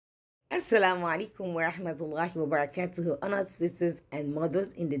Assalamu alaikum wa rahmatullahi wa barakatuhu, honored sisters and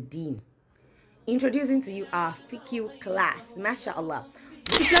mothers in the deen. Introducing to you our Fiqh class, mashallah.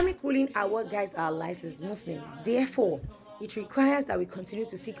 The Islamic ruling are what guides our lives as Muslims. Therefore, it requires that we continue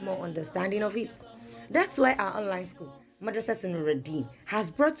to seek more understanding of it. That's why our online school, Madrasatun Nuruddin,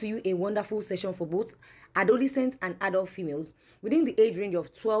 has brought to you a wonderful session for both adolescent and adult females within the age range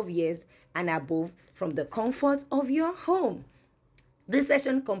of 12 years and above from the comfort of your home. This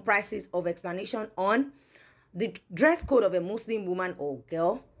session comprises of explanation on the dress code of a Muslim woman or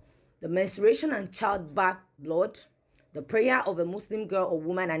girl, the menstruation and childbirth blood, the prayer of a Muslim girl or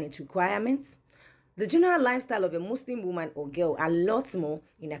woman and its requirements, the general lifestyle of a Muslim woman or girl, and lots more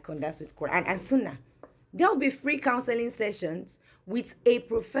in accordance with Quran and Sunnah. There will be free counseling sessions with a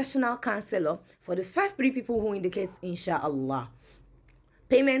professional counselor for the first 3 people who indicate inshallah.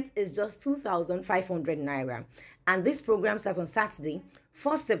 Payment is just 2,500 naira, and this program starts on Saturday,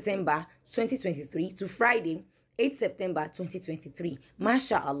 1st September 2023 to Friday, 8 September 2023.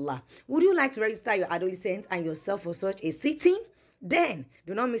 MashaAllah. Would you like to register your adolescent and yourself for such a sitting? Then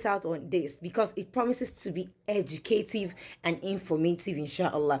do not miss out on this because it promises to be educative and informative,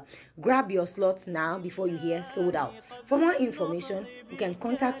 inshallah. Grab your slots now before you hear sold out. For more information, you can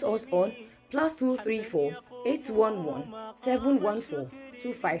contact us on +234 811 714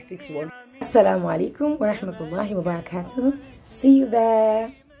 2561. Assalamu alaikum wa rahmatullahi wa barakatuh. See you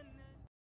there.